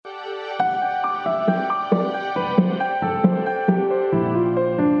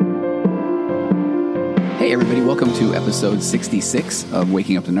welcome to episode 66 of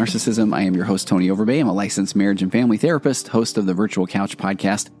Waking Up to Narcissism. I am your host, Tony Overbay. I'm a licensed marriage and family therapist, host of the Virtual Couch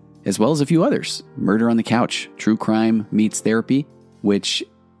podcast, as well as a few others. Murder on the Couch, True Crime Meets Therapy, which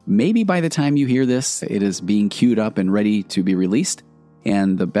maybe by the time you hear this, it is being queued up and ready to be released.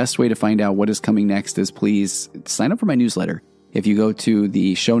 And the best way to find out what is coming next is please sign up for my newsletter. If you go to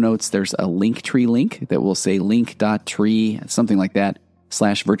the show notes, there's a Linktree link that will say link.tree, something like that,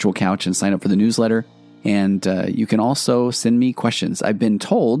 /virtual couch, and sign up for the newsletter. And you can also send me questions. I've been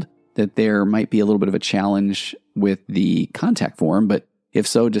told that there might be a little bit of a challenge with the contact form, but if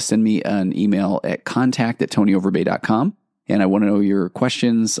so, just send me an email at contact@tonyoverbay.com. And I want to know your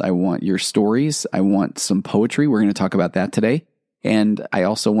questions. I want your stories. I want some poetry. We're going to talk about that today. And I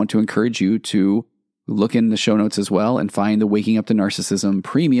also want to encourage you to look in the show notes as well and find the Waking Up to Narcissism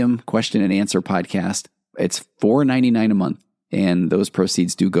premium question and answer podcast. It's $4.99 a month. And those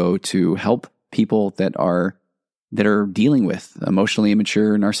proceeds do go to help people that are dealing with emotionally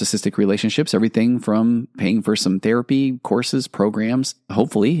immature narcissistic relationships, everything from paying for some therapy courses, programs,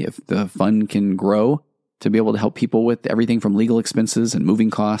 hopefully, if the fund can grow, to be able to help people with everything from legal expenses and moving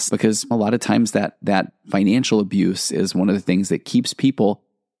costs, because a lot of times that financial abuse is one of the things that keeps people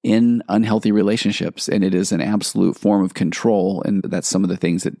in unhealthy relationships, and it is an absolute form of control, and that's some of the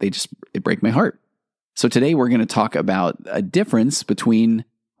things that it break my heart. So today we're going to talk about a difference between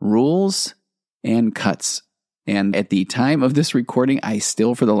rules and cuts. And at the time of this recording, I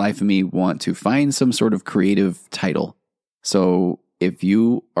still, for the life of me, want to find some sort of creative title. So if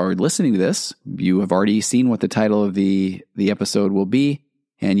you are listening to this, you have already seen what the title of the episode will be,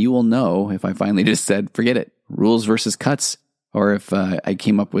 and you will know if I finally just said, forget it, rules versus cuts, or if I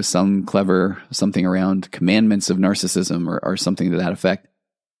came up with some clever something around commandments of narcissism or something to that effect.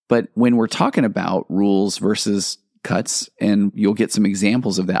 But when we're talking about rules versus cuts, and you'll get some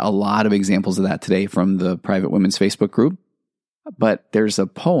examples of that, a lot of examples of that today from the Private Women's Facebook group. But there's a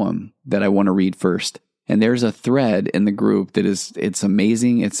poem that I want to read first. And there's a thread in the group that it's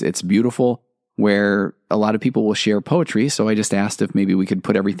amazing. It's beautiful, where a lot of people will share poetry. So I just asked if maybe we could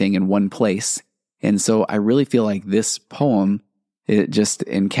put everything in one place. And so I really feel like this poem, it just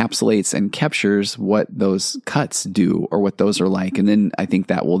encapsulates and captures what those cuts do or what those are like. And then I think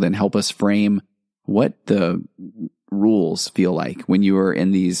that will then help us frame what the rules feel like when you are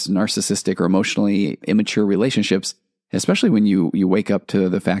in these narcissistic or emotionally immature relationships, especially when you wake up to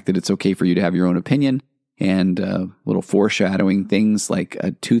the fact that it's okay for you to have your own opinion, and little foreshadowing things like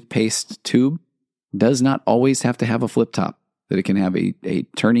a toothpaste tube does not always have to have a flip top, that it can have a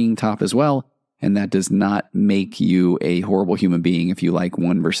turning top as well. And that does not make you a horrible human being if you like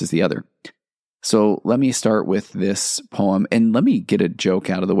one versus the other. So let me start with this poem, and let me get a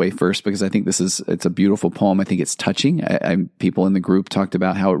joke out of the way first, because I think it's a beautiful poem. I think it's touching. People in the group talked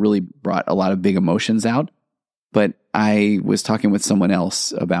about how it really brought a lot of big emotions out. But I was talking with someone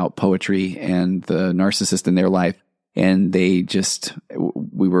else about poetry and the narcissist in their life, and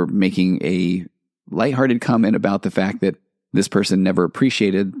we were making a lighthearted comment about the fact that this person never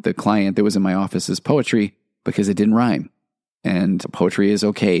appreciated the client that was in my office's poetry because it didn't rhyme. And poetry is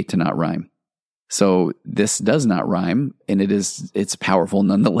okay to not rhyme. So this does not rhyme, and it's powerful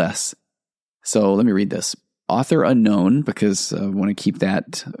nonetheless. So let me read this. Author unknown, because I want to keep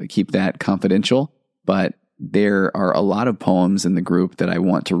that confidential, but there are a lot of poems in the group that I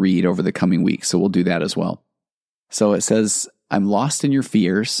want to read over the coming weeks, so we'll do that as well. So it says, I'm lost in your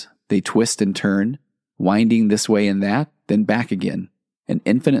fears. They twist and turn, winding this way and that, then back again. An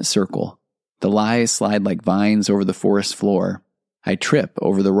infinite circle. The lies slide like vines over the forest floor. I trip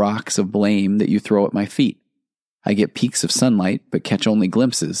over the rocks of blame that you throw at my feet. I get peaks of sunlight, but catch only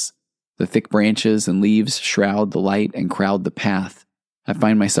glimpses. The thick branches and leaves shroud the light and crowd the path. I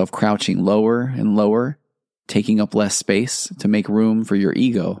find myself crouching lower and lower, taking up less space to make room for your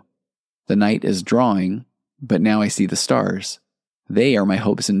ego. The night is drawing, but now I see the stars. They are my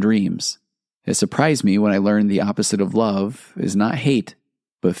hopes and dreams. It surprised me when I learned the opposite of love is not hate,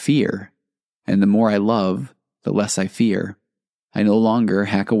 but fear. And the more I love, the less I fear. I no longer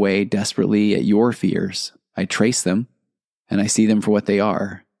hack away desperately at your fears. I trace them, and I see them for what they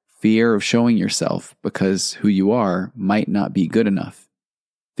are. Fear of showing yourself because who you are might not be good enough.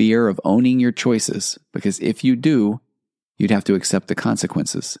 Fear of owning your choices, because if you do, you'd have to accept the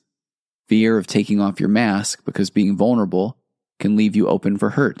consequences. Fear of taking off your mask, because being vulnerable can leave you open for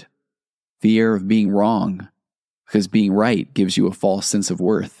hurt. Fear of being wrong, because being right gives you a false sense of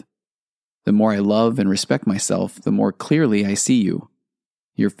worth. The more I love and respect myself, the more clearly I see you.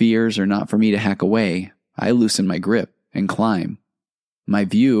 Your fears are not for me to hack away. I loosen my grip and climb. My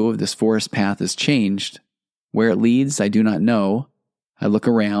view of this forest path has changed. Where it leads, I do not know. I look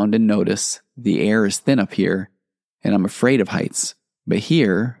around and notice the air is thin up here, and I'm afraid of heights. But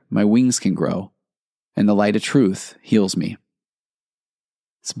here, my wings can grow, and the light of truth heals me.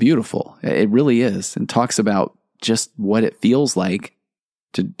 It's beautiful. It really is. And talks about just what it feels like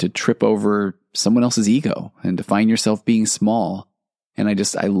to trip over someone else's ego and to find yourself being small. And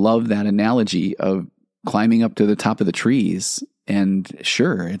I love that analogy of climbing up to the top of the trees. And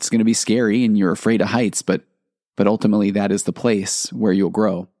sure, it's going to be scary and you're afraid of heights, but ultimately that is the place where you'll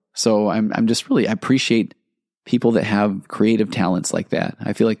grow. So I'm just really, I appreciate people that have creative talents like that.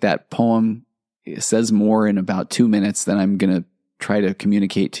 I feel like that poem says more in about 2 minutes than I'm going to try to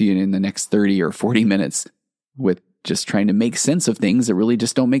communicate to you in the next 30 or 40 minutes with just trying to make sense of things that really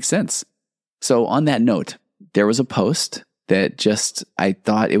just don't make sense. So on that note, there was a post that I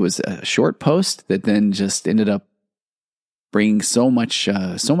thought it was a short post that then just ended up bringing so much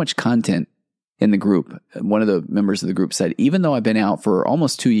content in the group. One of the members of the group said, even though I've been out for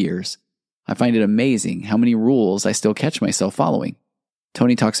almost 2 years, I find it amazing how many rules I still catch myself following.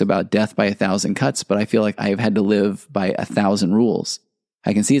 Tony talks about death by 1,000 cuts, but I feel like I've had to live by 1,000 rules.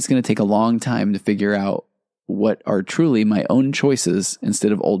 I can see it's going to take a long time to figure out what are truly my own choices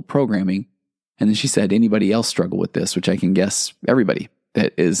instead of old programming. And then she said, anybody else struggle with this, which I can guess everybody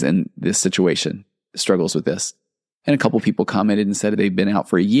that is in this situation struggles with this. And a couple people commented and said they've been out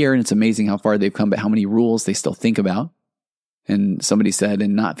for a year and it's amazing how far they've come, but how many rules they still think about. And somebody said,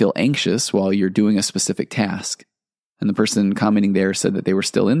 and not feel anxious while you're doing a specific task. And the person commenting there said that they were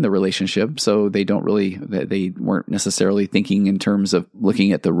still in the relationship, so they weren't necessarily thinking in terms of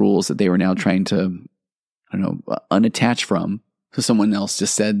looking at the rules that they were now trying to, unattach from. So someone else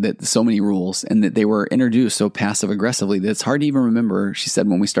just said that so many rules and that they were introduced so passive aggressively that it's hard to even remember, she said,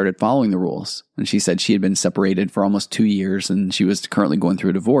 when we started following the rules. And she said she had been separated for almost 2 years and she was currently going through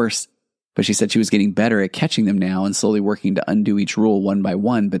a divorce. But she said she was getting better at catching them now and slowly working to undo each rule one by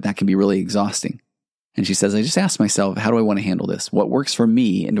one, but that can be really exhausting. And she says, I just asked myself, how do I want to handle this? What works for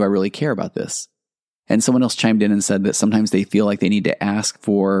me? And do I really care about this? And someone else chimed in and said that sometimes they feel like they need to ask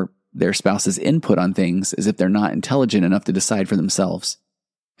for their spouse's input on things as if they're not intelligent enough to decide for themselves.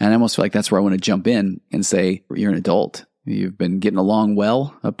 And I almost feel like that's where I want to jump in and say, you're an adult. You've been getting along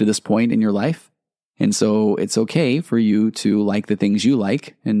well up to this point in your life. And so it's okay for you to like the things you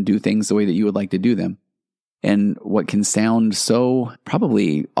like and do things the way that you would like to do them. And what can sound so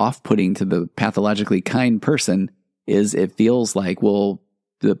probably off-putting to the pathologically kind person is it feels like,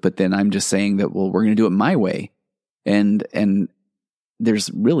 but then I'm just saying that, we're going to do it my way. And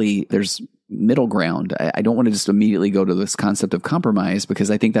there's middle ground. I don't want to just immediately go to this concept of compromise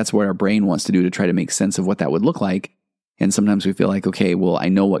because I think that's what our brain wants to do to try to make sense of what that would look like. And sometimes we feel like, okay, well, I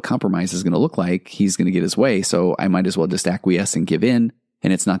know what compromise is going to look like. He's going to get his way, so I might as well just acquiesce and give in,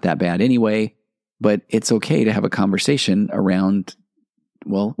 and it's not that bad anyway. But it's okay to have a conversation around,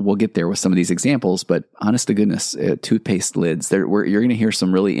 well, we'll get there with some of these examples, but honest to goodness, toothpaste lids, you're going to hear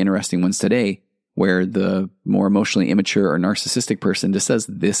some really interesting ones today where the more emotionally immature or narcissistic person just says,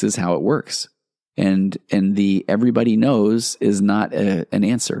 this is how it works. And the everybody knows is not an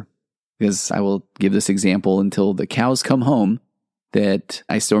answer. Because I will give this example until the cows come home, that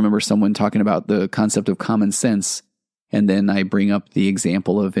I still remember someone talking about the concept of common sense. And then I bring up the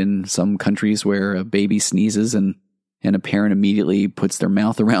example of in some countries where a baby sneezes and a parent immediately puts their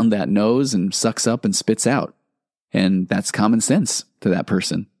mouth around that nose and sucks up and spits out. And that's common sense to that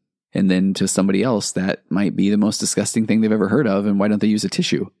person. And then to somebody else, that might be the most disgusting thing they've ever heard of. And why don't they use a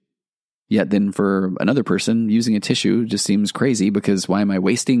tissue? Yet then for another person, using a tissue just seems crazy because why am I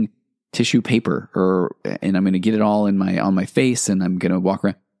wasting tissue paper and I'm going to get it all on my face and I'm going to walk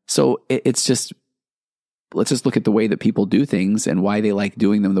around. So it's just, let's just look at the way that people do things and why they like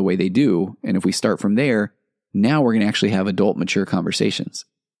doing them the way they do. And if we start from there, now we're going to actually have adult, mature conversations.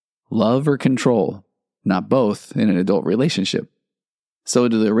 Love or control, not both in an adult relationship. So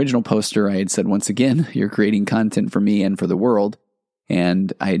to the original poster, I had said, once again, you're creating content for me and for the world.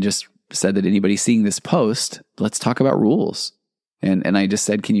 And I just said that anybody seeing this post, let's talk about rules. And I just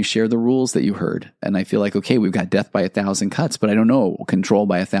said, can you share the rules that you heard? And I feel like, okay, we've got death by 1,000 cuts, but I don't know, control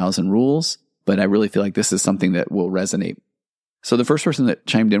by 1,000 rules. But I really feel like this is something that will resonate. So the first person that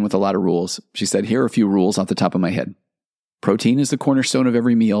chimed in with a lot of rules, she said, here are a few rules off the top of my head. Protein is the cornerstone of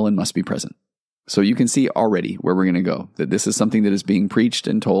every meal and must be present. So you can see already where we're going to go, that this is something that is being preached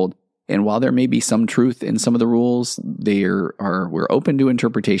and told. And while there may be some truth in some of the rules, we're open to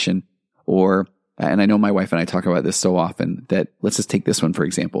interpretation. And I know my wife and I talk about this so often that let's just take this one, for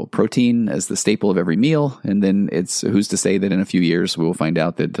example, protein as the staple of every meal. And then it's who's to say that in a few years, we will find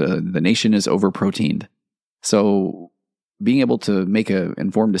out that the nation is over-proteined. So being able to make an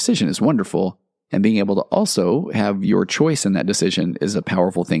informed decision is wonderful. And being able to also have your choice in that decision is a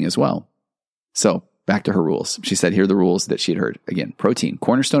powerful thing as well. So back to her rules. She said, here are the rules that she had heard. Again, protein,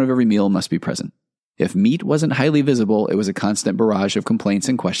 cornerstone of every meal, must be present. If meat wasn't highly visible, it was a constant barrage of complaints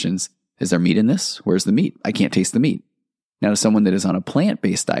and questions. Is there meat in this? Where's the meat? I can't taste the meat. Now, to someone that is on a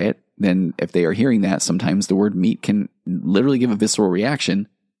plant-based diet, then if they are hearing that, sometimes the word meat can literally give a visceral reaction.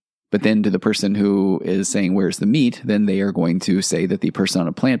 But then to the person who is saying, where's the meat? Then they are going to say that the person on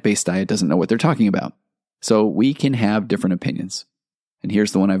a plant-based diet doesn't know what they're talking about. So we can have different opinions. And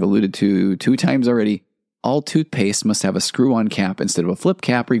here's the one I've alluded to 2 times already. All toothpaste must have a screw-on cap instead of a flip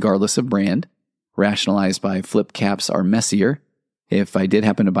cap, regardless of brand. Rationalized by flip caps are messier. If I did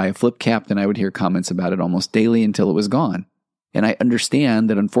happen to buy a flip cap, then I would hear comments about it almost daily until it was gone. And I understand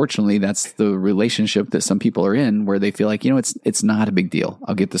that, unfortunately, that's the relationship that some people are in, where they feel like, it's not a big deal.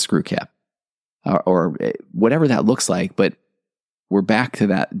 I'll get the screw cap or whatever that looks like. But we're back to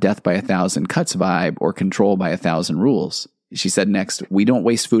that death by 1,000 cuts vibe or control by 1,000 rules. She said next, we don't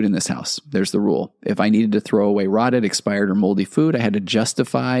waste food in this house. There's the rule. If I needed to throw away rotted, expired, or moldy food, I had to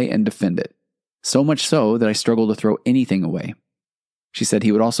justify and defend it. So much so that I struggled to throw anything away. She said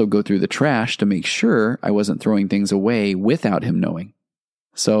he would also go through the trash to make sure I wasn't throwing things away without him knowing.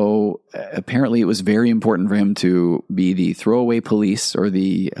 So apparently it was very important for him to be the throwaway police or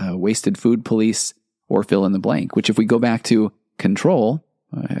the wasted food police or fill in the blank, which if we go back to control,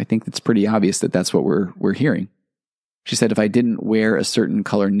 I think it's pretty obvious that that's what we're hearing. She said if I didn't wear a certain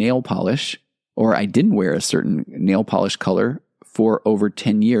color nail polish, or I didn't wear a certain nail polish color for over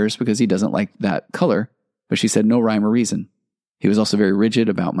 10 years because he doesn't like that color, but she said no rhyme or reason. He was also very rigid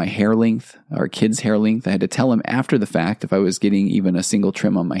about my hair length, our kids' hair length. I had to tell him after the fact if I was getting even a single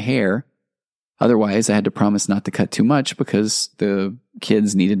trim on my hair. Otherwise, I had to promise not to cut too much because the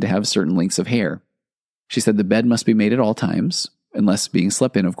kids needed to have certain lengths of hair. She said the bed must be made at all times, unless being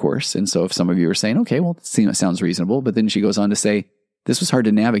slept in, of course. And so if some of you are saying, okay, well, it sounds reasonable. But then she goes on to say, this was hard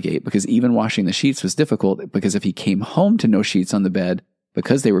to navigate because even washing the sheets was difficult because if he came home to no sheets on the bed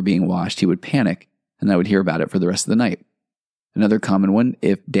because they were being washed, he would panic and I would hear about it for the rest of the night. Another common one,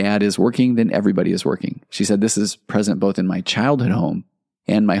 if dad is working, then everybody is working. She said this is present both in my childhood home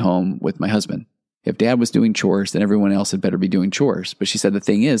and my home with my husband. If dad was doing chores, then everyone else had better be doing chores. But she said the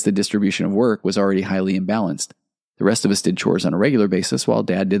thing is, the distribution of work was already highly imbalanced. The rest of us did chores on a regular basis, while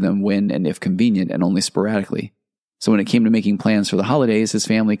dad did them when and if convenient and only sporadically. So when it came to making plans for the holidays, his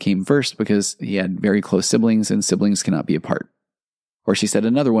family came first because he had very close siblings and siblings cannot be apart. Or she said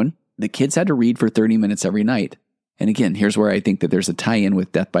another one, the kids had to read for 30 minutes every night. And again, here's where I think that there's a tie-in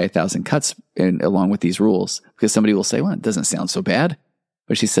with death by 1,000 cuts and along with these rules, because somebody will say, well, it doesn't sound so bad.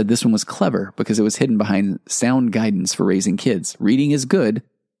 But she said this one was clever because it was hidden behind sound guidance for raising kids. Reading is good,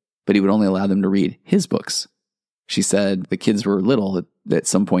 but he would only allow them to read his books. She said the kids were little at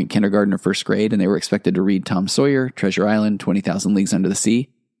some point, kindergarten or first grade, and they were expected to read Tom Sawyer, Treasure Island, 20,000 Leagues Under the Sea.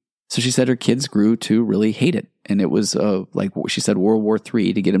 So she said her kids grew to really hate it. And it was like she said, World War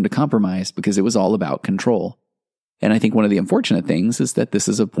III to get them to compromise because it was all about control. And I think one of the unfortunate things is that this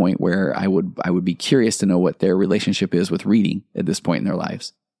is a point where I would be curious to know what their relationship is with reading at this point in their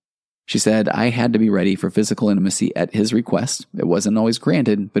lives. She said, I had to be ready for physical intimacy at his request. It wasn't always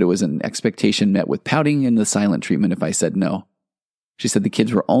granted, but it was an expectation met with pouting and the silent treatment if I said no. She said the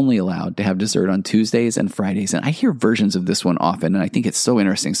kids were only allowed to have dessert on Tuesdays and Fridays. And I hear versions of this one often, and I think it's so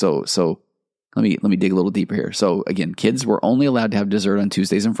interesting. So let me dig a little deeper here. So again, kids were only allowed to have dessert on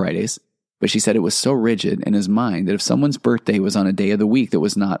Tuesdays and Fridays. But she said it was so rigid in his mind that if someone's birthday was on a day of the week that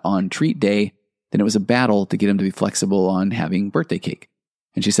was not on treat day, then it was a battle to get him to be flexible on having birthday cake.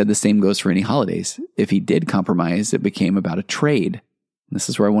 And she said the same goes for any holidays. If he did compromise, it became about a trade. And this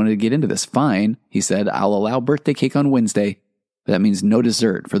is where I wanted to get into this. Fine, he said, I'll allow birthday cake on Wednesday, but that means no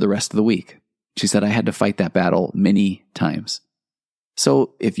dessert for the rest of the week. She said I had to fight that battle many times.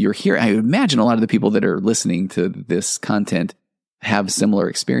 So if you're here, I imagine a lot of the people that are listening to this content have similar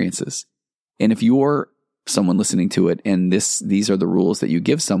experiences. And if you're someone listening to it and these are the rules that you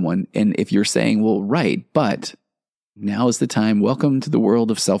give someone, and if you're saying, well, right, but now is the time, welcome to the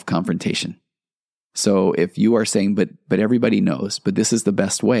world of self-confrontation. So if you are saying, but everybody knows, but this is the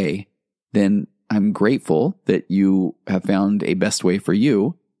best way, then I'm grateful that you have found a best way for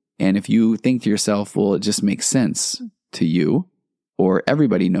you. And if you think to yourself, well, it just makes sense to you, or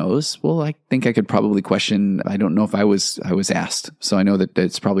everybody knows, well, I think I could probably question, I don't know if I was asked. So I know that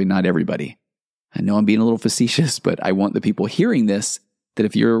it's probably not everybody. I know I'm being a little facetious, but I want the people hearing this, that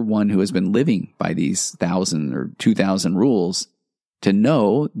if you're one who has been living by these 1,000 or 2,000 rules, to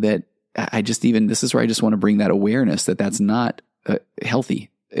know that this is where I just want to bring that awareness that that's not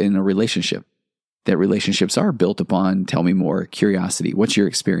healthy in a relationship. That relationships are built upon, tell me more, curiosity. What's your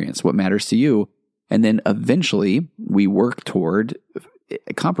experience? What matters to you? And then eventually we work toward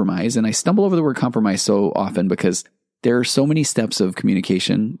compromise, and I stumble over the word compromise so often because there are so many steps of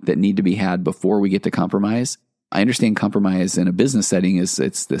communication that need to be had before we get to compromise. I understand compromise in a business setting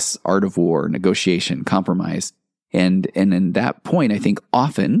it's this art of war, negotiation, compromise. And in that point, I think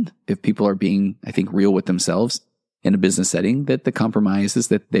often if people are being, real with themselves in a business setting, that the compromise is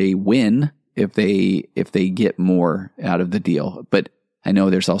that they win if they get more out of the deal. But I know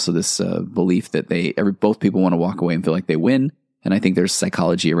there's also this belief that both people want to walk away and feel like they win. And I think there's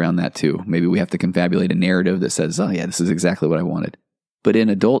psychology around that too. Maybe we have to confabulate a narrative that says, oh yeah, this is exactly what I wanted. But in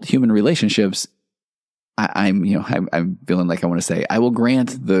adult human relationships, I'm feeling like I want to say, I will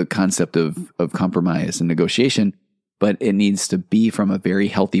grant the concept of compromise and negotiation, but it needs to be from a very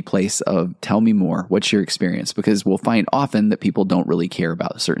healthy place of tell me more. What's your experience? Because we'll find often that people don't really care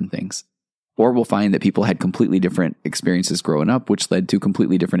about certain things. Or we'll find that people had completely different experiences growing up, which led to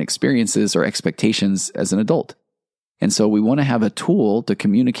completely different experiences or expectations as an adult. And so we want to have a tool to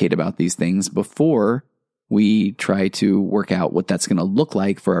communicate about these things before we try to work out what that's going to look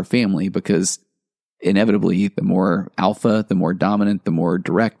like for our family, because inevitably, the more alpha, the more dominant, the more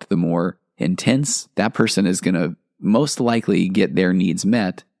direct, the more intense, that person is going to most likely get their needs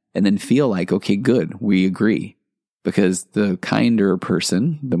met and then feel like, okay, good, we agree. Because the kinder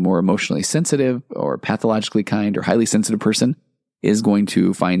person, the more emotionally sensitive or pathologically kind or highly sensitive person is going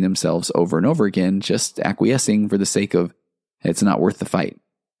to find themselves over and over again just acquiescing for the sake of it's not worth the fight.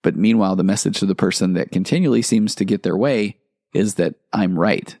 But meanwhile, the message to the person that continually seems to get their way is that I'm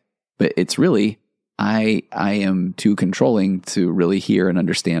right. But it's really, I am too controlling to really hear and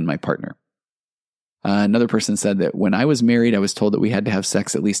understand my partner. Another person said that when I was married, I was told that we had to have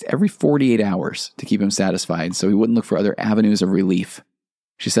sex at least every 48 hours to keep him satisfied, so he wouldn't look for other avenues of relief.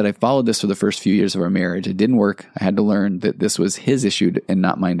 She said, I followed this for the first few years of our marriage. It didn't work. I had to learn that this was his issue and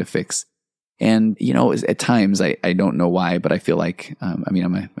not mine to fix. And, at times, I don't know why, but I feel like, I'm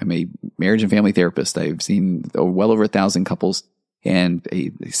a marriage and family therapist. I've seen well over 1,000 couples and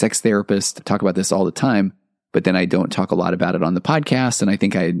a sex therapist talk about this all the time, but then I don't talk a lot about it on the podcast. And I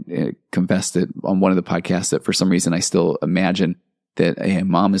think I confessed it on one of the podcasts that for some reason I still imagine that a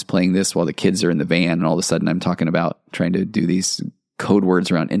mom is playing this while the kids are in the van, and all of a sudden I'm talking about trying to do these code words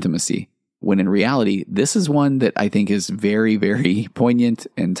around intimacy, when in reality, this is one that I think is very, very poignant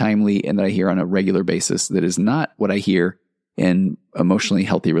and timely and that I hear on a regular basis that is not what I hear in emotionally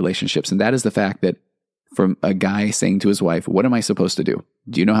healthy relationships. And that is the fact that from a guy saying to his wife, what am I supposed to do?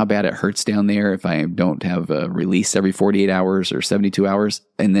 Do you know how bad it hurts down there if I don't have a release every 48 hours or 72 hours?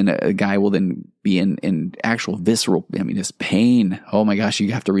 And then a guy will then be in actual visceral, this pain. Oh my gosh,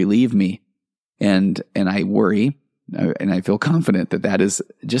 you have to relieve me. And I worry, and I feel confident that that is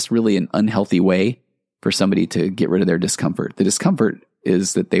just really an unhealthy way for somebody to get rid of their discomfort. The discomfort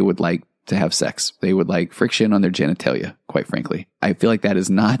is that they would like to have sex. They would like friction on their genitalia, quite frankly. I feel like that is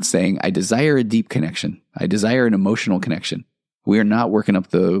not saying, I desire a deep connection. I desire an emotional connection. We are not working up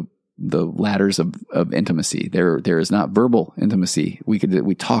the ladders of intimacy. There is not verbal intimacy. We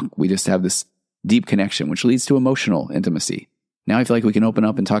talk, we just have this deep connection, which leads to emotional intimacy. Now I feel like we can open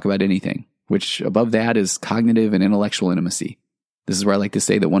up and talk about anything, which above that is cognitive and intellectual intimacy. This is where I like to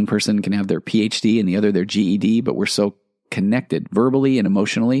say that one person can have their PhD and the other their GED, but we're so connected verbally and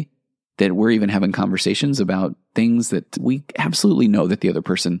emotionally that we're even having conversations about things that we absolutely know that the other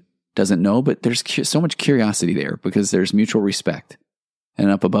person doesn't know, but there's so much curiosity there because there's mutual respect.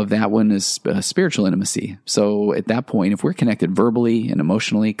 And up above that one is spiritual intimacy. So at that point, if we're connected verbally and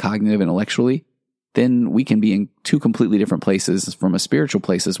emotionally, cognitive and intellectually, then we can be in two completely different places from a spiritual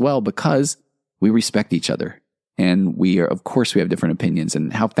place as well, because we respect each other. And we have different opinions.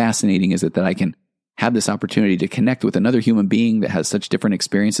 And how fascinating is it that I can have this opportunity to connect with another human being that has such different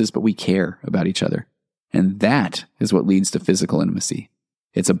experiences, but we care about each other. And that is what leads to physical intimacy.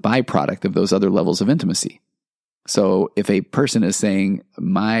 It's a byproduct of those other levels of intimacy. So if a person is saying,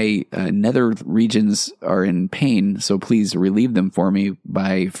 my nether regions are in pain, so please relieve them for me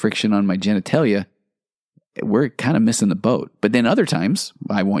by friction on my genitalia, we're kind of missing the boat. But then other times,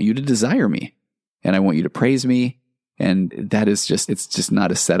 I want you to desire me and I want you to praise me. And that is it's just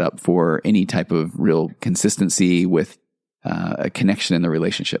not a setup for any type of real consistency with a connection in the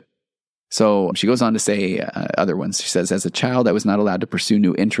relationship. So she goes on to say other ones. She says, as a child, I was not allowed to pursue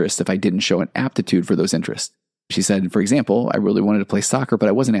new interests if I didn't show an aptitude for those interests. She said, for example, I really wanted to play soccer, but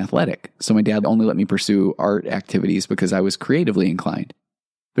I wasn't athletic. So my dad only let me pursue art activities because I was creatively inclined.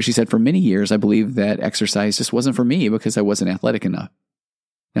 But she said, for many years, I believed that exercise just wasn't for me because I wasn't athletic enough.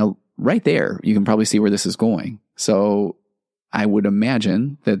 Now, right there, you can probably see where this is going. So I would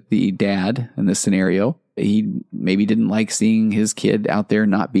imagine that the dad in this scenario, he maybe didn't like seeing his kid out there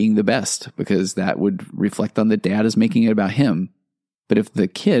not being the best because that would reflect on the dad as making it about him. But if the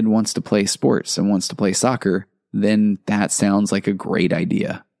kid wants to play sports and wants to play soccer, then that sounds like a great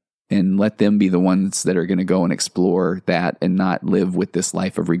idea. And let them be the ones that are going to go and explore that and not live with this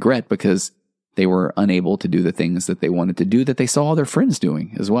life of regret because they were unable to do the things that they wanted to do that they saw all their friends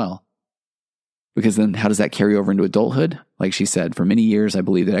doing as well. Because then how does that carry over into adulthood? Like she said, for many years, I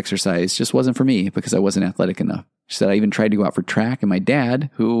believed that exercise just wasn't for me because I wasn't athletic enough. She said, I even tried to go out for track, and my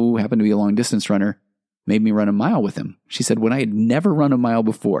dad, who happened to be a long distance runner, made me run a mile with him. She said, when I had never run a mile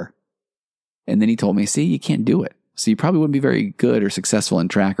before. And then he told me, see, you can't do it. So you probably wouldn't be very good or successful in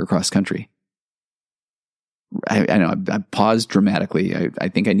track or cross country. I know I paused dramatically. I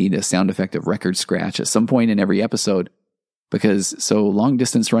think I need a sound effect of record scratch at some point in every episode. Because so long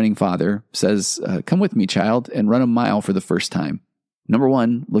distance running father says, come with me, child, and run a mile for the first time. Number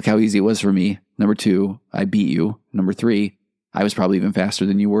 1, look how easy it was for me. Number 2, I beat you. Number 3, I was probably even faster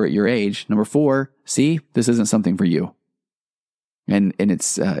than you were at your age. Number 4, see, this isn't something for you. And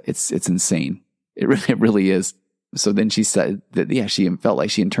it's insane. It really is. So then she said that, she felt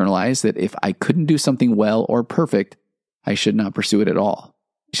like she internalized that if I couldn't do something well or perfect, I should not pursue it at all.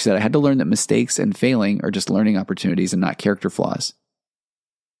 She said, I had to learn that mistakes and failing are just learning opportunities and not character flaws.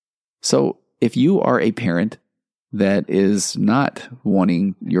 So if you are a parent that is not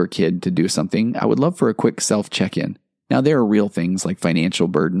wanting your kid to do something, I would love for a quick self-check-in. Now, there are real things like financial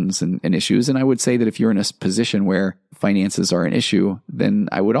burdens and issues, and I would say that if you're in a position where finances are an issue, then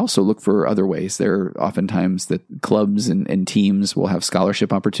I would also look for other ways. There are oftentimes that clubs and teams will have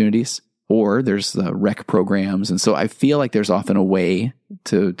scholarship opportunities, or there's the rec programs. And so I feel like there's often a way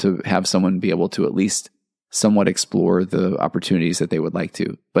to have someone be able to at least somewhat explore the opportunities that they would like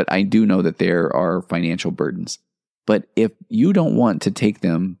to. But I do know that there are financial burdens. But if you don't want to take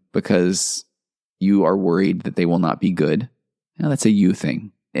them because you are worried that they will not be good, that's a you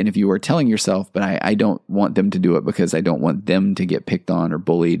thing. And if you are telling yourself, but I don't want them to do it because I don't want them to get picked on or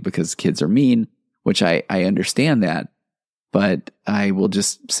bullied because kids are mean, which I understand that. But I will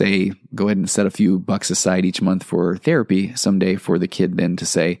just say, go ahead and set a few bucks aside each month for therapy someday for the kid then to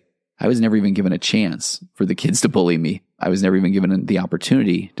say, I was never even given a chance for the kids to bully me. I was never even given the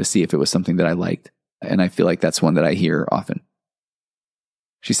opportunity to see if it was something that I liked. And I feel like that's one that I hear often.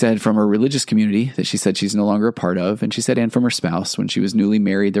 She said from her religious community that she said she's no longer a part of, and she said, and from her spouse, when she was newly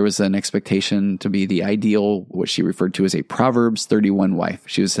married, there was an expectation to be the ideal, what she referred to as a Proverbs 31 wife.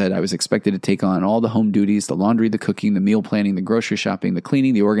 She said, I was expected to take on all the home duties, the laundry, the cooking, the meal planning, the grocery shopping, the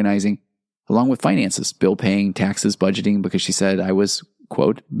cleaning, the organizing, along with finances, bill paying, taxes, budgeting, because she said I was,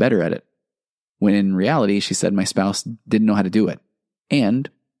 quote, better at it. When in reality, she said my spouse didn't know how to do it. And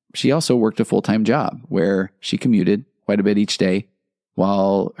she also worked a full-time job where she commuted quite a bit each day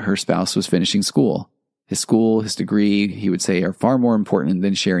while her spouse was finishing school. His degree, he would say, are far more important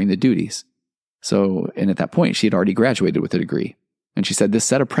than sharing the duties. And at that point, she had already graduated with a degree. And she said, this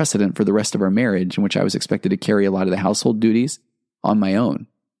set a precedent for the rest of our marriage in which I was expected to carry a lot of the household duties on my own.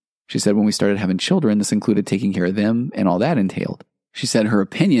 She said, when we started having children, this included taking care of them and all that entailed. She said her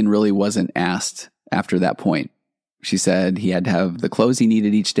opinion really wasn't asked after that point. She said he had to have the clothes he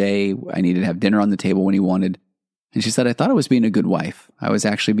needed each day. I needed to have dinner on the table when he wanted. And she said, I thought I was being a good wife. I was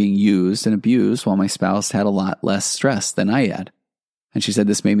actually being used and abused while my spouse had a lot less stress than I had. And she said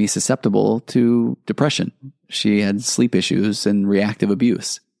this made me susceptible to depression. She had sleep issues and reactive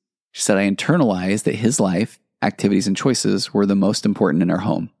abuse. She said, I internalized that his life, activities, and choices were the most important in our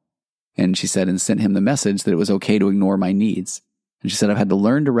home. And she said, and sent him the message that it was okay to ignore my needs. And she said, I've had to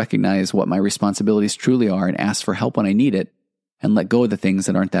learn to recognize what my responsibilities truly are and ask for help when I need it and let go of the things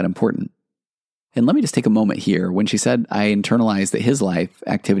that aren't that important. And let me just take a moment here. When she said, I internalized that his life,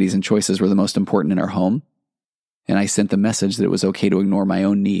 activities, and choices were the most important in our home, and I sent the message that it was okay to ignore my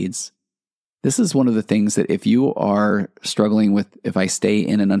own needs. This is one of the things that if you are struggling with, if I stay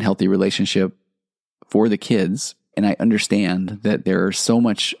in an unhealthy relationship for the kids, and I understand that there's so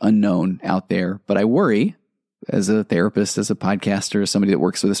much unknown out there, but I worry as a therapist, as a podcaster, as somebody that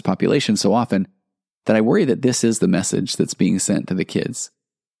works with this population so often, that I worry that this is the message that's being sent to the kids.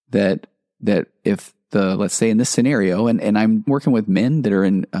 That if let's say in this scenario, and I'm working with men that are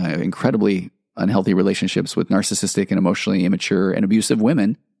in incredibly unhealthy relationships with narcissistic and emotionally immature and abusive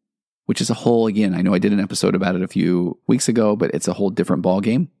women, which is a whole, again, I know I did an episode about it a few weeks ago, but it's a whole different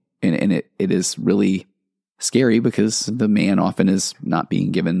ballgame. And it is really scary because the man often is not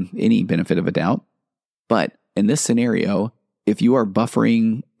being given any benefit of a doubt. But in this scenario, if you are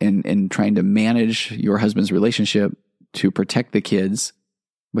buffering and trying to manage your husband's relationship to protect the kids,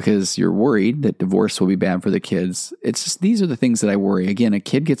 because you're worried that divorce will be bad for the kids. It's just, these are the things that I worry. Again, a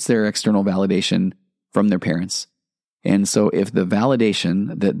kid gets their external validation from their parents. And so if the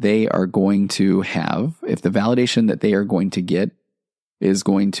validation that they are going to have, if the validation that they are going to get is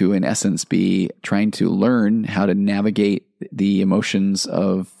going to, in essence, be trying to learn how to navigate the emotions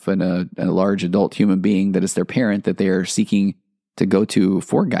of a large adult human being that is their parent, that they are seeking to go to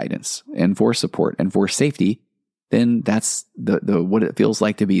for guidance and for support and for safety. Then that's the what it feels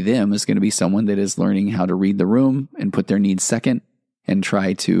like to be them is going to be someone that is learning how to read the room and put their needs second and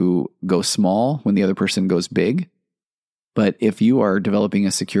try to go small when the other person goes big. But if you are developing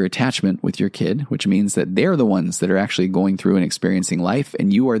a secure attachment with your kid, which means that they're the ones that are actually going through and experiencing life,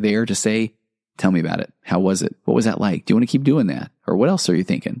 and you are there to say, tell me about it. How was it? What was that like? Do you want to keep doing that? Or what else are you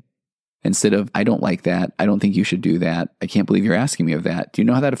thinking? Instead of, I don't like that. I don't think you should do that. I can't believe you're asking me of that. Do you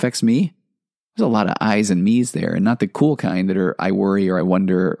know how that affects me? There's a lot of I's and me's there, and not the cool kind that are, I worry or I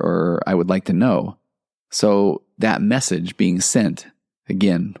wonder or I would like to know. So that message being sent,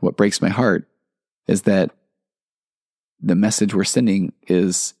 again, what breaks my heart is that the message we're sending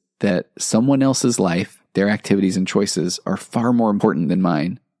is that someone else's life, their activities and choices are far more important than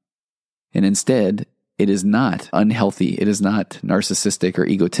mine. And instead, it is not unhealthy. It is not narcissistic or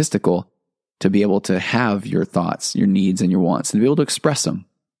egotistical to be able to have your thoughts, your needs, and your wants and to be able to express them,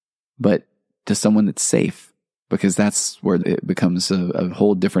 but to someone that's safe, because that's where it becomes a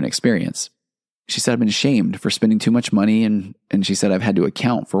whole different experience. She said, I've been shamed for spending too much money. And she said, I've had to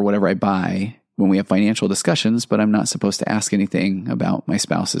account for whatever I buy when we have financial discussions, but I'm not supposed to ask anything about my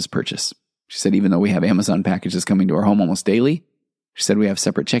spouse's purchase. She said, even though we have Amazon packages coming to our home almost daily, she said, we have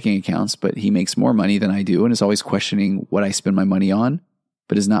separate checking accounts, but he makes more money than I do and is always questioning what I spend my money on,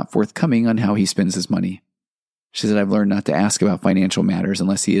 but is not forthcoming on how he spends his money. She said, I've learned not to ask about financial matters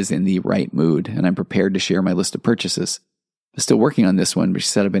unless he is in the right mood, and I'm prepared to share my list of purchases. I'm still working on this one, but she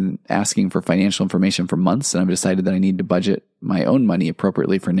said, I've been asking for financial information for months, and I've decided that I need to budget my own money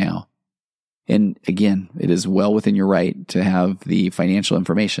appropriately for now. And again, it is well within your right to have the financial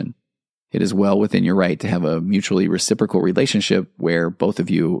information. It is well within your right to have a mutually reciprocal relationship where both of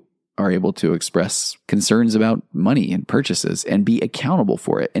you are able to express concerns about money and purchases and be accountable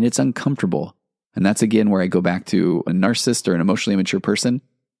for it. And it's uncomfortable. And that's again where I go back to a narcissist or an emotionally immature person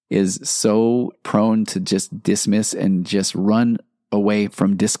is so prone to just dismiss and just run away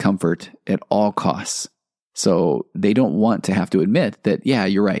from discomfort at all costs. So they don't want to have to admit that, yeah,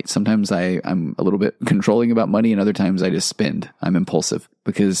 you're right. Sometimes I'm a little bit controlling about money and other times I just spend. I'm impulsive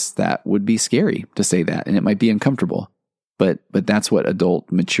because that would be scary to say that and it might be uncomfortable. But that's what adult,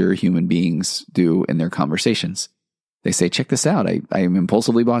 mature human beings do in their conversations. They say, check this out. I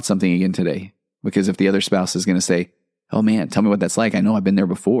impulsively bought something again today. Because if the other spouse is going to say, oh man, tell me what that's like. I know I've been there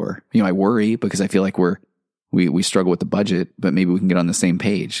before. I worry because I feel like we struggle with the budget, but maybe we can get on the same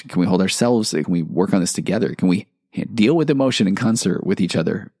page. Can we hold ourselves? Can we work on this together? Can we deal with emotion in concert with each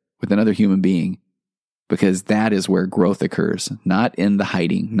other, with another human being? Because that is where growth occurs, not in the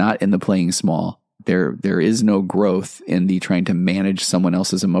hiding, not in the playing small. There is no growth in the trying to manage someone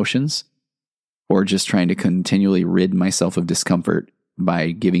else's emotions or just trying to continually rid myself of discomfort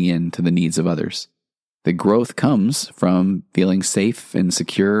by giving in to the needs of others. The growth comes from feeling safe and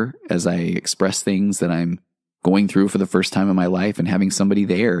secure as I express things that I'm going through for the first time in my life and having somebody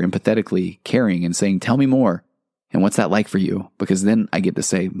there empathetically caring and saying, tell me more. And what's that like for you? Because then I get to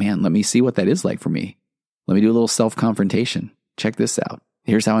say, man, let me see what that is like for me. Let me do a little self-confrontation. Check this out.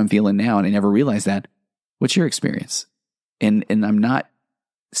 Here's how I'm feeling now. And I never realized that. What's your experience? And I'm not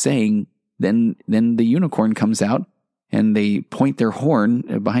saying then the unicorn comes out and they point their horn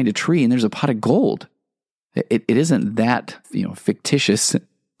behind a tree and there's a pot of gold. It isn't that, fictitious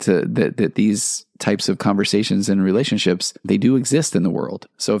that these types of conversations and relationships, they do exist in the world.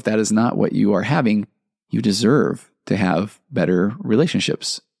 So if that is not what you are having, you deserve to have better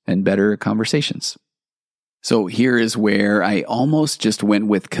relationships and better conversations. So here is where I almost just went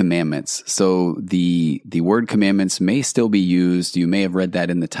with commandments. So the word commandments may still be used. You may have read that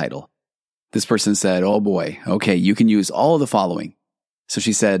in the title. This person said, oh boy, okay, you can use all of the following. So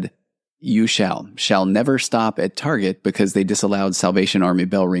she said, you shall never stop at Target because they disallowed Salvation Army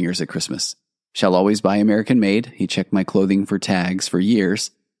bell ringers at Christmas. Shall always buy American made. He checked my clothing for tags for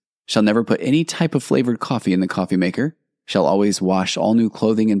years. Shall never put any type of flavored coffee in the coffee maker. Shall always wash all new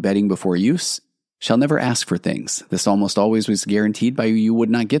clothing and bedding before use. Shall never ask for things. This almost always was guaranteed by you would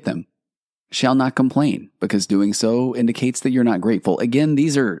not get them. Shall not complain, because doing so indicates that you're not grateful. Again,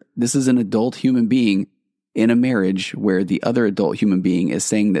 this is an adult human being in a marriage where the other adult human being is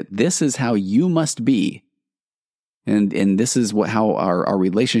saying that this is how you must be. And this is how our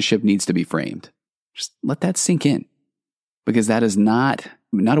relationship needs to be framed. Just let that sink in, because that is not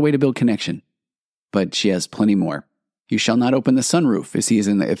a way to build connection. But she has plenty more. You shall not open the sunroof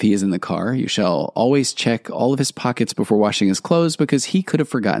if he is in the car. You shall always check all of his pockets before washing his clothes because he could have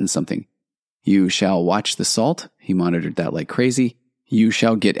forgotten something. You shall watch the salt. He monitored that like crazy. You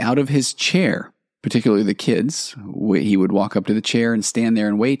shall get out of his chair, particularly the kids. He would walk up to the chair and stand there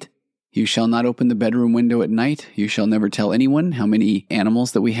and wait. You shall not open the bedroom window at night. You shall never tell anyone how many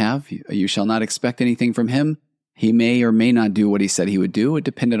animals that we have. You shall not expect anything from him. He may or may not do what he said he would do. It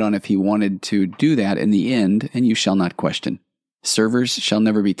depended on if he wanted to do that in the end, and you shall not question. Servers shall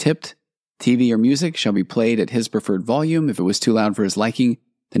never be tipped. TV or music shall be played at his preferred volume. If it was too loud for his liking,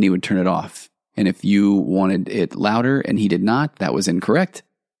 then he would turn it off. And if you wanted it louder and he did not, that was incorrect.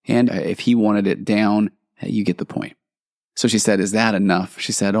 And if he wanted it down, you get the point. So she said, is that enough?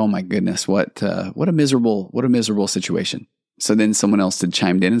 She said, oh my goodness, what a miserable situation. So then someone else had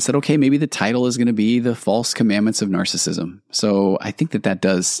chimed in and said, okay, maybe the title is going to be The False Commandments of Narcissism. So I think that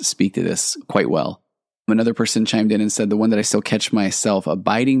does speak to this quite well. Another person chimed in and said, the one that I still catch myself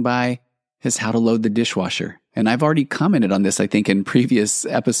abiding by is how to load the dishwasher. And I've already commented on this, I think, in previous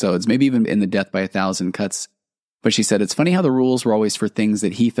episodes, maybe even in the Death by 1,000 Cuts. But she said, it's funny how the rules were always for things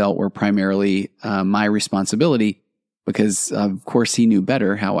that he felt were primarily my responsibility, because of course he knew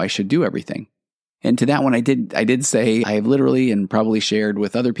better how I should do everything. And to that one, I did say, I have literally and probably shared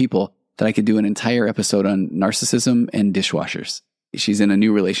with other people that I could do an entire episode on narcissism and dishwashers. She's in a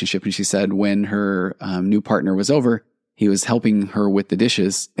new relationship, and she said when her new partner was over, he was helping her with the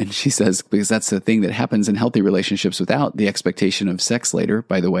dishes. And she says, because that's the thing that happens in healthy relationships without the expectation of sex later,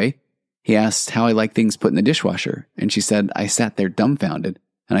 by the way. He asked how I like things put in the dishwasher. And she said, I sat there dumbfounded.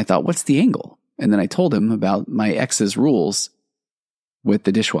 And I thought, what's the angle? And then I told him about my ex's rules with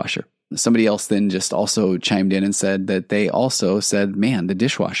the dishwasher. Somebody else then just also chimed in and said that they also said, man, the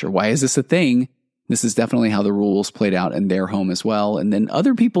dishwasher, why is this a thing? This is definitely how the rules played out in their home as well. And then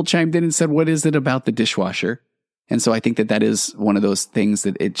other people chimed in and said, what is it about the dishwasher? And so I think that is one of those things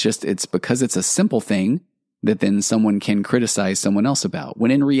that it's because it's a simple thing that then someone can criticize someone else about.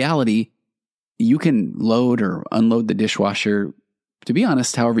 When in reality, you can load or unload the dishwasher, to be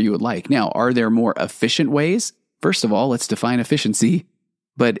honest, however you would like. Now, are there more efficient ways? First of all, let's define efficiency.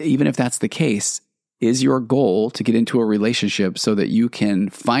 But even if that's the case, is your goal to get into a relationship so that you can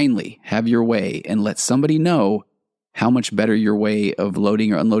finally have your way and let somebody know how much better your way of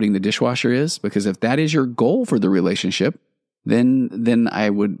loading or unloading the dishwasher is? Because if that is your goal for the relationship, then I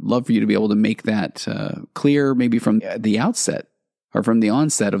would love for you to be able to make that clear maybe from the outset or from the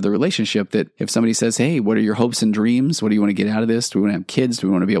onset of the relationship, that if somebody says, hey, what are your hopes and dreams? What do you want to get out of this? Do we want to have kids? Do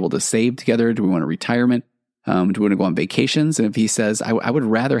we want to be able to save together? Do we want a retirement? Do we want to go on vacations? And if he says, I would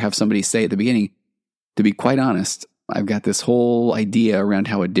rather have somebody say at the beginning, to be quite honest, I've got this whole idea around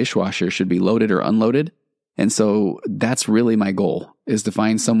how a dishwasher should be loaded or unloaded. And so that's really my goal, is to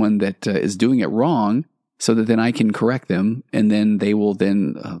find someone that is doing it wrong so that then I can correct them, and then they will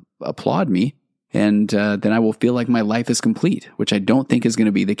then applaud me. And then I will feel like my life is complete, which I don't think is going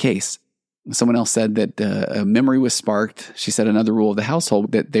to be the case. Someone else said that a memory was sparked. She said another rule of the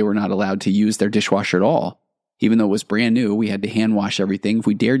household, that they were not allowed to use their dishwasher at all. Even though it was brand new, we had to hand wash everything. If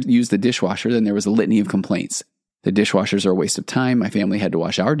we dared use the dishwasher, then there was a litany of complaints. The dishwashers are a waste of time. My family had to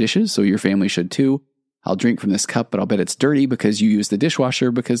wash our dishes, so your family should too. I'll drink from this cup, but I'll bet it's dirty because you use the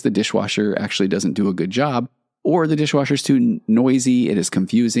dishwasher, because the dishwasher actually doesn't do a good job. Or the dishwasher's too noisy, it is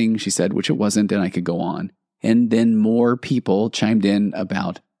confusing, she said, which it wasn't, and I could go on. And then more people chimed in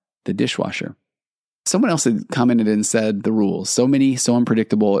about the dishwasher. Someone else had commented and said the rules, so many, so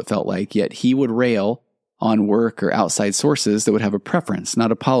unpredictable it felt like, yet he would rail on work or outside sources that would have a preference,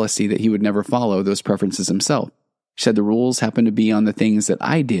 not a policy, that he would never follow those preferences himself. She said the rules happened to be on the things that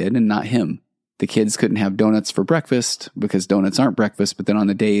I did and not him. The kids couldn't have donuts for breakfast because donuts aren't breakfast, but then on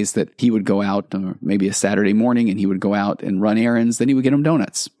the days that he would go out, or maybe a Saturday morning, and he would go out and run errands, then he would get them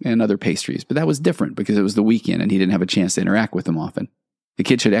donuts and other pastries. But that was different because it was the weekend and he didn't have a chance to interact with them often. The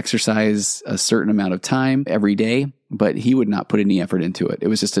kid should exercise a certain amount of time every day, but he would not put any effort into it. It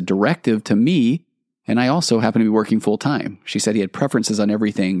was just a directive to me. And I also happened to be working full time. She said he had preferences on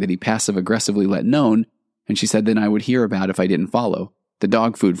everything that he passive aggressively let known. And she said then I would hear about if I didn't follow. The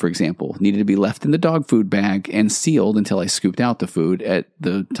dog food, for example, needed to be left in the dog food bag and sealed until I scooped out the food at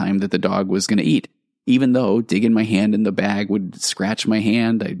the time that the dog was going to eat. Even though digging my hand in the bag would scratch my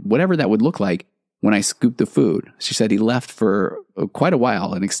hand, whatever that would look like when I scooped the food. She said he left for quite a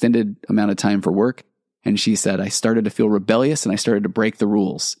while, an extended amount of time for work. And she said I started to feel rebellious and I started to break the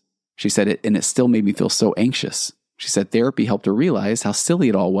rules. She said it still made me feel so anxious. She said therapy helped her realize how silly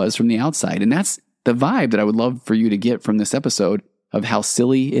it all was from the outside. And that's the vibe that I would love for you to get from this episode, of how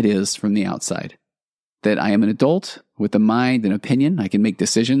silly it is from the outside. That I am an adult with a mind and opinion. I can make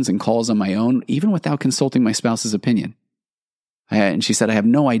decisions and calls on my own, even without consulting my spouse's opinion. And she said, I have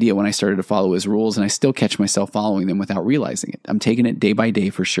no idea when I started to follow his rules, and I still catch myself following them without realizing it. I'm taking it day by day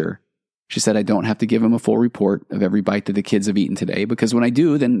for sure. She said, I don't have to give him a full report of every bite that the kids have eaten today, because when I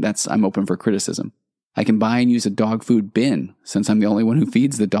do, then I'm open for criticism. I can buy and use a dog food bin since I'm the only one who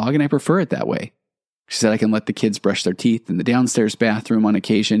feeds the dog and I prefer it that way. She said, I can let the kids brush their teeth in the downstairs bathroom on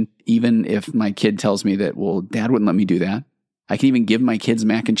occasion, even if my kid tells me that, well, Dad wouldn't let me do that. I can even give my kids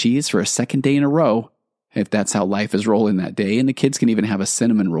mac and cheese for a second day in a row if that's how life is rolling that day. And the kids can even have a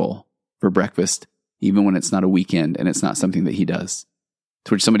cinnamon roll for breakfast, even when it's not a weekend and it's not something that he does.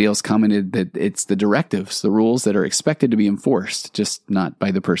 To which somebody else commented that it's the directives, the rules that are expected to be enforced, just not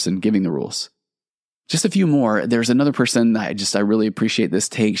by the person giving the rules. Just a few more. There's another person I really appreciate this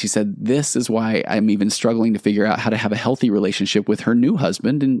take. She said, this is why I'm even struggling to figure out how to have a healthy relationship with her new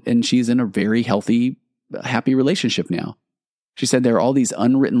husband. And she's in a very healthy, happy relationship now. She said, there are all these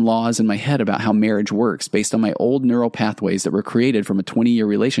unwritten laws in my head about how marriage works based on my old neural pathways that were created from a 20-year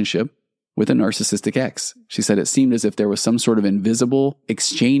relationship with a narcissistic ex. She said, it seemed as if there was some sort of invisible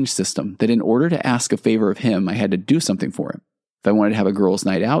exchange system that in order to ask a favor of him, I had to do something for him. If I wanted to have a girls'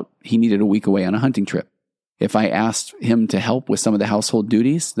 night out, he needed a week away on a hunting trip. If I asked him to help with some of the household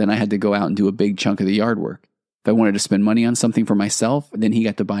duties, then I had to go out and do a big chunk of the yard work. If I wanted to spend money on something for myself, then he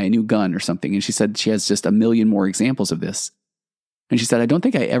got to buy a new gun or something. And she said she has just a million more examples of this. And she said, I don't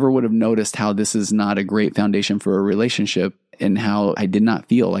think I ever would have noticed how this is not a great foundation for a relationship and how I did not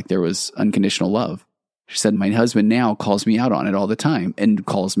feel like there was unconditional love. She said, my husband now calls me out on it all the time, and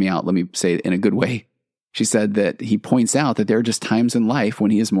calls me out, let me say it in a good way. She said that he points out that there are just times in life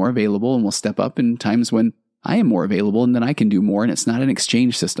when he is more available and will step up, and times when I am more available and then I can do more, and it's not an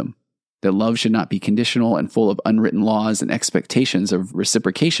exchange system. That love should not be conditional and full of unwritten laws and expectations of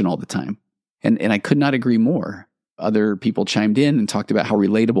reciprocation all the time. And I could not agree more. Other people chimed in and talked about how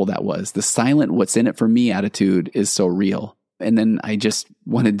relatable that was. The silent what's in it for me attitude is so real. And then I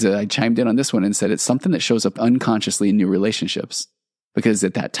chimed in on this one and said it's something that shows up unconsciously in new relationships. Because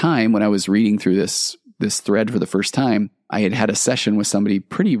at that time, when I was reading through this thread for the first time, I had a session with somebody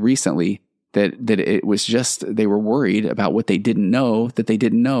pretty recently that it was just, they were worried about what they didn't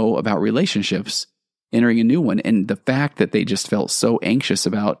know about relationships entering a new one. And the fact that they just felt so anxious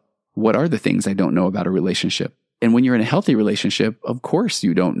about what are the things I don't know about a relationship. And when you're in a healthy relationship, of course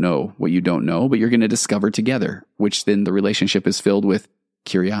you don't know what you don't know, but you're going to discover together, which then the relationship is filled with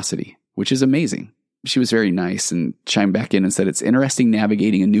curiosity, which is amazing. She was very nice and chimed back in and said, it's interesting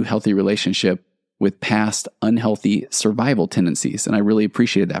navigating a new healthy relationship with past unhealthy survival tendencies. And I really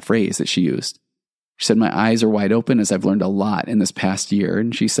appreciated that phrase that she used. She said, my eyes are wide open as I've learned a lot in this past year.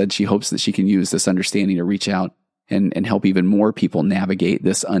 And she said she hopes that she can use this understanding to reach out and help even more people navigate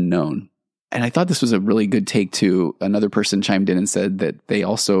this unknown. And I thought this was a really good take too. Another person chimed in and said that they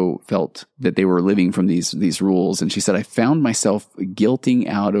also felt that they were living from these rules. And she said, I found myself guilting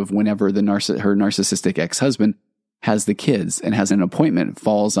out of whenever her narcissistic ex-husband has the kids and has an appointment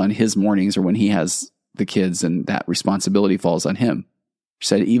falls on his mornings or when he has the kids, and that responsibility falls on him. She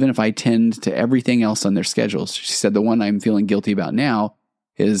said, even if I tend to everything else on their schedules, she said, the one I'm feeling guilty about now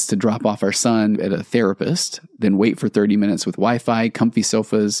is to drop off our son at a therapist, then wait for 30 minutes with Wi-Fi, comfy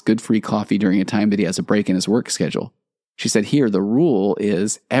sofas, good free coffee during a time that he has a break in his work schedule. She said, here, the rule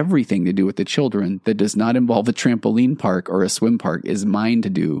is everything to do with the children that does not involve a trampoline park or a swim park is mine to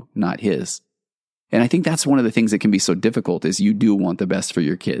do, not his. And I think that's one of the things that can be so difficult is you do want the best for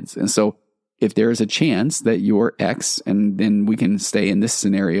your kids. And so if there is a chance that your ex, and then we can stay in this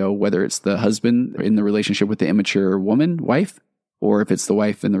scenario, whether it's the husband in the relationship with the immature wife, or if it's the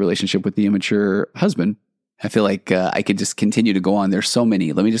wife in the relationship with the immature husband, I feel like I could just continue to go on. There's so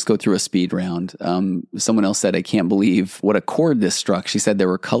many. Let me just go through a speed round. Someone else said, I can't believe what a chord this struck. She said there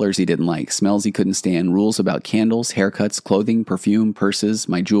were colors he didn't like, smells he couldn't stand, rules about candles, haircuts, clothing, perfume, purses,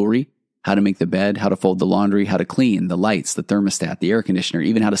 my jewelry, how to make the bed, how to fold the laundry, how to clean, the lights, the thermostat, the air conditioner,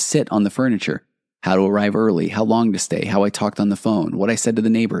 even how to sit on the furniture, how to arrive early, how long to stay, how I talked on the phone, what I said to the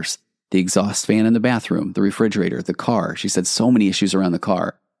neighbors, the exhaust fan in the bathroom, the refrigerator, the car. She said so many issues around the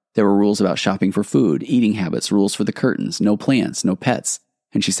car. There were rules about shopping for food, eating habits, rules for the curtains, no plants, no pets.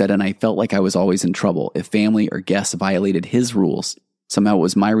 And she said, and I felt like I was always in trouble. If family or guests violated his rules, somehow it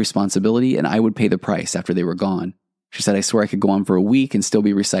was my responsibility and I would pay the price after they were gone. She said, I swear I could go on for a week and still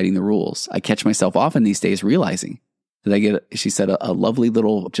be reciting the rules. I catch myself often these days realizing that I get, she said, a lovely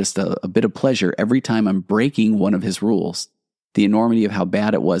little, just a bit of pleasure every time I'm breaking one of his rules. The enormity of how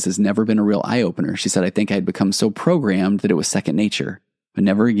bad it was has never been a real eye-opener. She said, I think I had become so programmed that it was second nature, but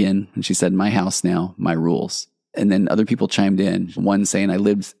never again. And she said, my house now, my rules. And then other people chimed in, one saying, I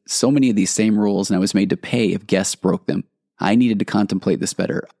lived so many of these same rules and I was made to pay if guests broke them. I needed to contemplate this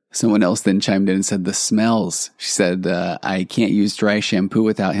better. Someone else then chimed in and said, the smells. She said, I can't use dry shampoo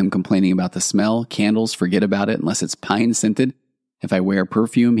without him complaining about the smell. Candles, forget about it unless it's pine scented. If I wear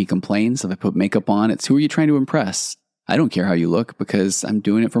perfume, he complains. If I put makeup on, it's who are you trying to impress? I don't care how you look because I'm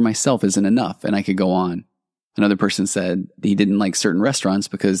doing it for myself isn't enough, and I could go on. Another person said he didn't like certain restaurants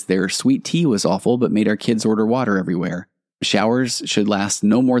because their sweet tea was awful but made our kids order water everywhere. Showers should last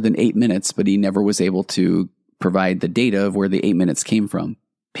no more than 8 minutes, but he never was able to provide the data of where the 8 minutes came from.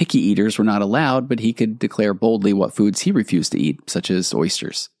 Picky eaters were not allowed, but he could declare boldly what foods he refused to eat, such as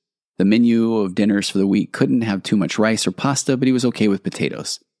oysters. The menu of dinners for the week couldn't have too much rice or pasta, but he was okay with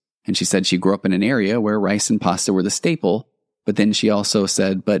potatoes. And she said she grew up in an area where rice and pasta were the staple, but then she also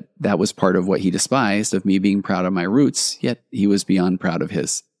said, but that was part of what he despised of me being proud of my roots, yet he was beyond proud of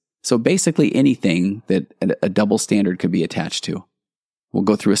his. So basically anything that a double standard could be attached to. We'll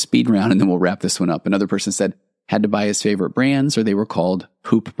go through a speed round and then we'll wrap this one up. Another person said, had to buy his favorite brands or they were called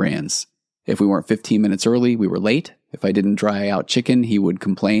poop brands. If we weren't 15 minutes early, we were late. If I didn't dry out chicken, he would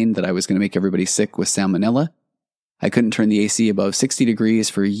complain that I was going to make everybody sick with salmonella. I couldn't turn the AC above 60 degrees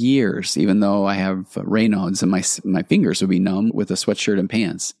for years, even though I have Raynaud's and my fingers would be numb with a sweatshirt and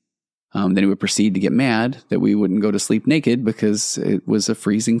pants. Then he would proceed to get mad that we wouldn't go to sleep naked because it was a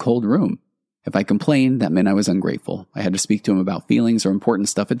freezing cold room. If I complained, that meant I was ungrateful. I had to speak to him about feelings or important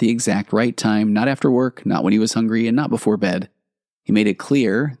stuff at the exact right time, not after work, not when he was hungry, and not before bed. He made it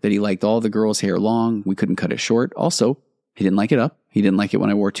clear that he liked all the girls' hair long. We couldn't cut it short. Also, he didn't like it up. He didn't like it when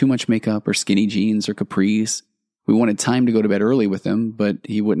I wore too much makeup or skinny jeans or capris. We wanted time to go to bed early with him, but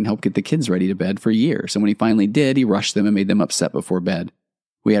he wouldn't help get the kids ready to bed for years. And when he finally did, he rushed them and made them upset before bed.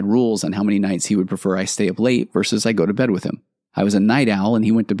 We had rules on how many nights he would prefer I stay up late versus I go to bed with him. I was a night owl and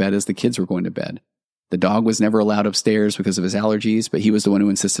he went to bed as the kids were going to bed. The dog was never allowed upstairs because of his allergies, but he was the one who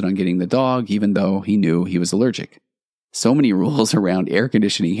insisted on getting the dog, even though he knew he was allergic. So many rules around air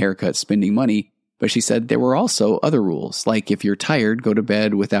conditioning, haircuts, spending money, but she said there were also other rules, like if you're tired, go to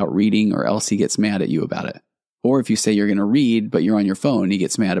bed without reading or else he gets mad at you about it. Or if you say you're going to read, but you're on your phone, he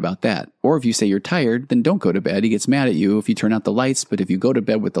gets mad about that. Or if you say you're tired, then don't go to bed. He gets mad at you if you turn out the lights, but if you go to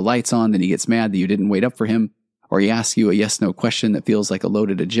bed with the lights on, then he gets mad that you didn't wait up for him. Or he asks you a yes-no question that feels like a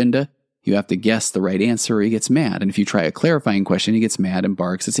loaded agenda. You have to guess the right answer or he gets mad. And if you try a clarifying question, he gets mad and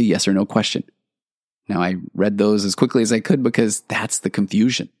barks. It's a yes or no question. Now, I read those as quickly as I could because that's the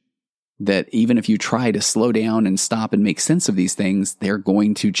confusion. That even if you try to slow down and stop and make sense of these things, they're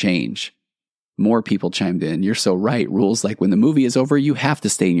going to change. More people chimed in. You're so right. Rules like when the movie is over, you have to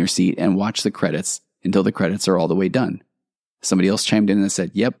stay in your seat and watch the credits until the credits are all the way done. Somebody else chimed in and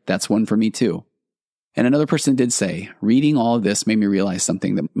said, yep, that's one for me too. And another person did say, reading all of this made me realize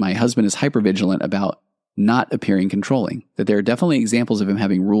something, that my husband is hypervigilant about not appearing controlling, that there are definitely examples of him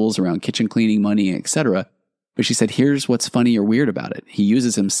having rules around kitchen cleaning, money, etc. But she said, here's what's funny or weird about it. He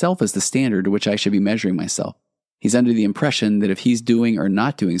uses himself as the standard to which I should be measuring myself. He's under the impression that if he's doing or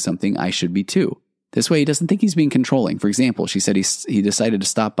not doing something, I should be too. This way, he doesn't think he's being controlling. For example, she said he decided to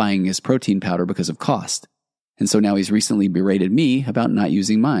stop buying his protein powder because of cost. And so now he's recently berated me about not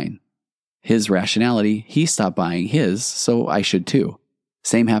using mine. His rationality, he stopped buying his, so I should too.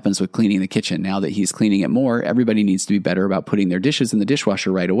 Same happens with cleaning the kitchen. Now that he's cleaning it more, everybody needs to be better about putting their dishes in the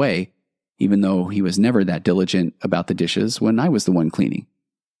dishwasher right away, even though he was never that diligent about the dishes when I was the one cleaning.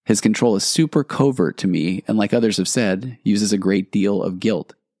 His control is super covert to me, and like others have said, uses a great deal of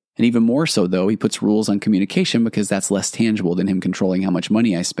guilt. And even more so, though, he puts rules on communication because that's less tangible than him controlling how much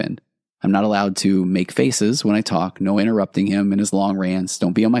money I spend. I'm not allowed to make faces when I talk, no interrupting him in his long rants,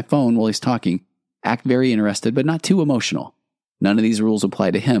 don't be on my phone while he's talking, act very interested but not too emotional. None of these rules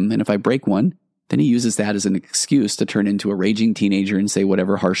apply to him, and if I break one, then he uses that as an excuse to turn into a raging teenager and say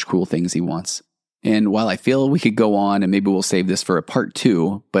whatever harsh, cruel things he wants. And while I feel we could go on, and maybe we'll save this for a part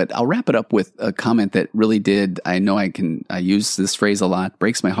 2, but I'll wrap it up with a comment that really did, I know I use this phrase a lot,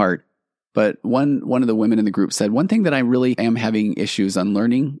 breaks my heart. But one of the women in the group said, one thing that I really am having issues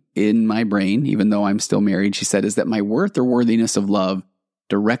unlearning in my brain, even though I'm still married, she said, is that my worth or worthiness of love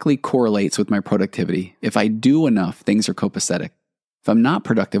directly correlates with my productivity. If I do enough, things are copacetic. If I'm not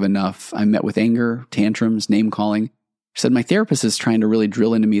productive enough, I'm met with anger, tantrums, name calling. She said, my therapist is trying to really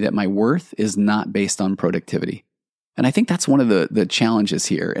drill into me that my worth is not based on productivity. And I think that's one of the challenges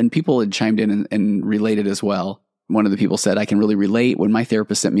here. And people had chimed in and related as well. One of the people said, I can really relate. When my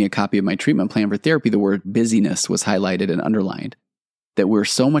therapist sent me a copy of my treatment plan for therapy, the word busyness was highlighted and underlined. That we're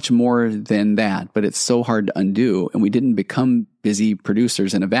so much more than that, but it's so hard to undo. And we didn't become busy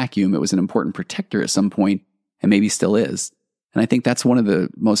producers in a vacuum. It was an important protector at some point, and maybe still is. And I think that's one of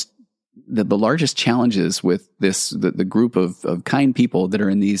the largest challenges with the group of kind people that are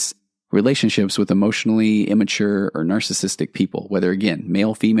in these relationships with emotionally immature or narcissistic people, whether again,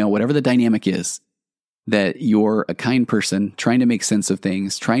 male, female, whatever the dynamic is, that you're a kind person trying to make sense of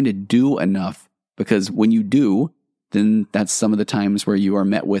things, trying to do enough, because when you do, then that's some of the times where you are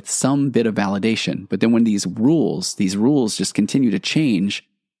met with some bit of validation. But then when these rules just continue to change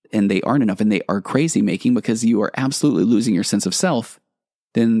and they aren't enough and they are crazy making because you are absolutely losing your sense of self,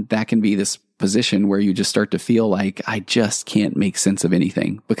 then that can be this position where you just start to feel like, I just can't make sense of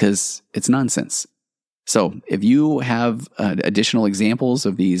anything because it's nonsense. So if you have additional examples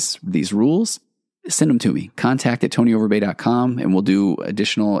of these rules, send them to me. contact@tonyoverbay.com, and we'll do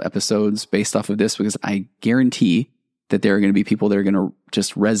additional episodes based off of this, because I guarantee that there are going to be people that are going to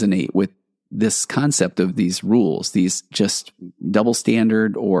just resonate with this concept of these rules, these just double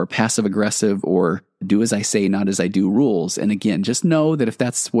standard or passive aggressive or do as I say, not as I do rules. And again, just know that if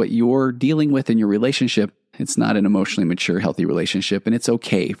that's what you're dealing with in your relationship, it's not an emotionally mature, healthy relationship. And it's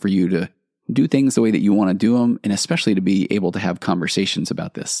okay for you to do things the way that you want to do them, and especially to be able to have conversations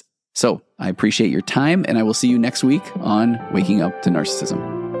about this. So I appreciate your time, and I will see you next week on Waking Up to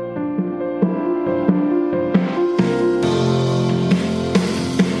Narcissism.